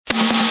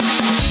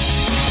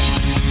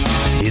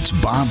It's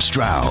Bob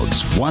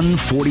Stroud's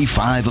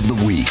 145 of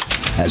the week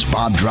as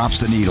Bob drops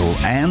the needle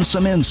and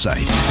some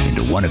insight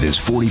into one of his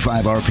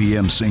 45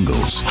 RPM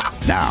singles.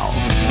 Now,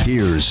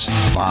 here's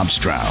Bob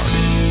Stroud.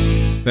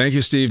 Thank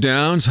you, Steve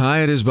Downs.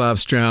 Hi, it is Bob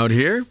Stroud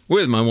here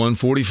with my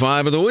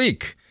 145 of the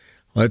week.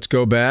 Let's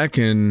go back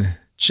and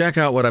check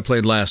out what I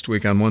played last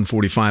week on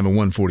 145 and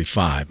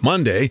 145.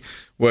 Monday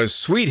was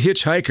Sweet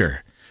Hitchhiker,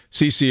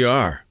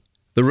 CCR.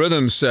 The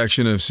rhythm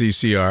section of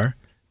CCR,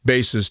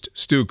 bassist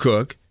Stu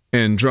Cook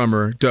and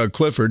drummer Doug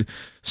Clifford,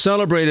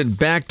 celebrated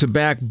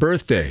back-to-back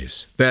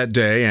birthdays that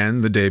day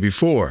and the day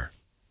before.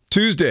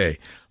 Tuesday,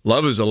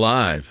 Love is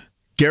Alive,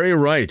 Gary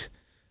Wright.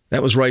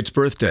 That was Wright's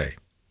birthday.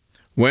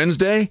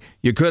 Wednesday,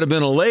 You Could Have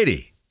Been a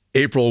Lady,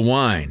 April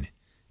Wine.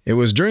 It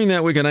was during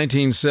that week of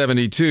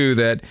 1972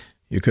 that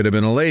You Could Have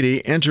Been a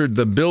Lady entered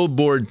the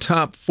Billboard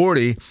Top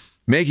 40,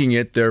 making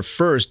it their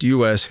first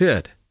U.S.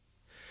 hit.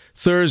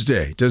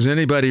 Thursday, Does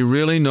Anybody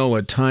Really Know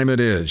What Time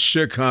It Is?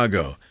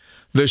 Chicago.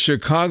 The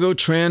Chicago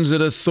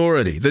Transit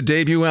Authority, the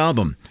debut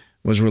album,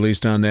 was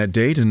released on that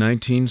date in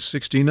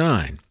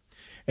 1969.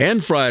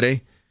 And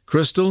Friday,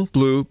 Crystal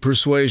Blue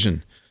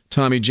Persuasion,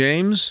 Tommy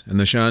James and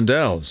the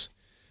Shondells.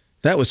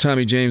 That was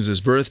Tommy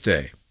James's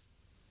birthday.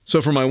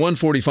 So for my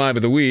 145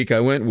 of the week, I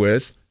went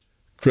with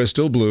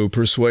Crystal Blue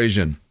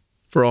Persuasion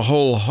for a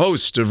whole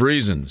host of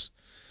reasons.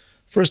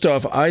 First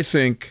off, I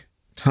think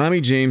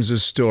Tommy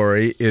James's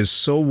story is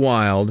so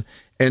wild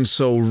and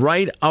so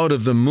right out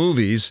of the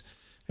movies,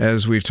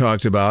 as we've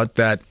talked about,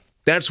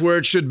 that's where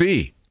it should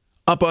be,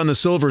 up on the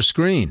silver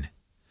screen.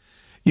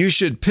 You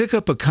should pick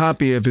up a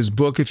copy of his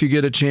book if you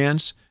get a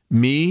chance,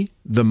 Me,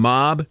 the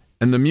Mob,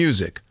 and the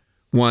Music.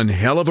 One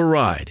hell of a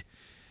ride.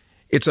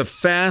 It's a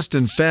fast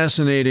and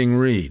fascinating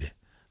read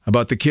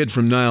about the kid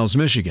from Niles,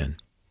 Michigan.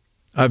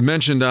 I've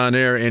mentioned on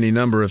air any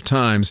number of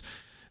times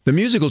the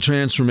musical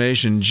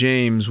transformation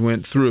James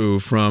went through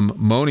from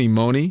Mony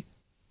Mony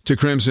to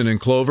Crimson and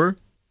Clover.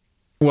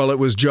 Well, it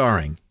was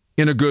jarring,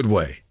 in a good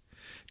way.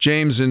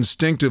 James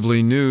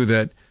instinctively knew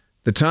that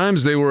the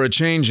times they were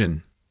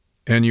a-changin',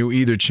 and you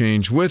either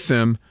change with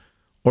them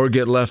or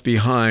get left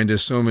behind,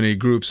 as so many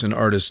groups and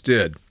artists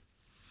did.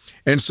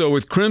 And so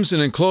with Crimson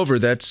and Clover,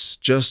 that's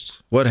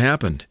just what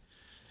happened.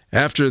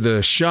 After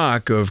the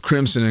shock of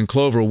Crimson and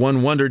Clover,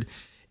 one wondered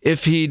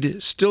if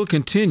he'd still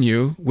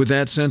continue with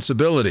that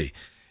sensibility.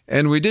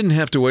 And we didn't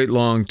have to wait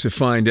long to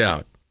find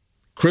out.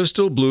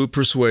 Crystal Blue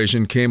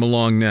Persuasion came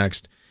along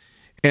next.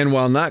 And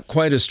while not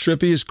quite as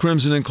trippy as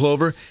Crimson and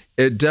Clover,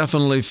 it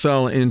definitely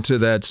fell into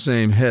that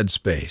same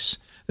headspace,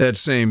 that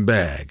same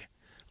bag.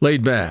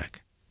 Laid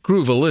back,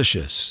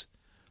 groovalicious,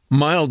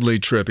 mildly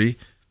trippy,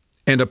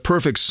 and a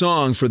perfect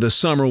song for the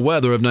summer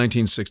weather of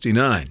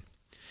 1969.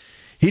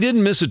 He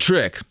didn't miss a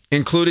trick,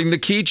 including the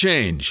key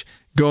change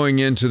going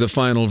into the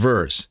final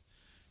verse.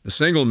 The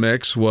single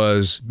mix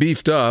was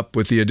beefed up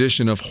with the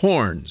addition of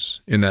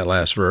horns in that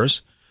last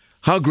verse.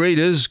 How great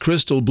is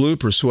Crystal Blue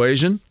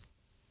Persuasion?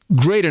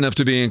 Great enough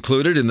to be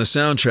included in the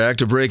soundtrack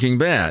to Breaking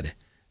Bad.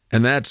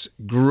 And that's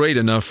great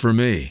enough for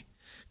me.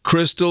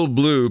 Crystal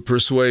Blue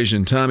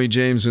Persuasion, Tommy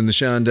James and the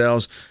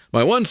Shondells,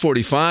 my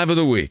 145 of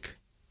the week.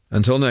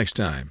 Until next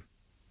time,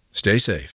 stay safe.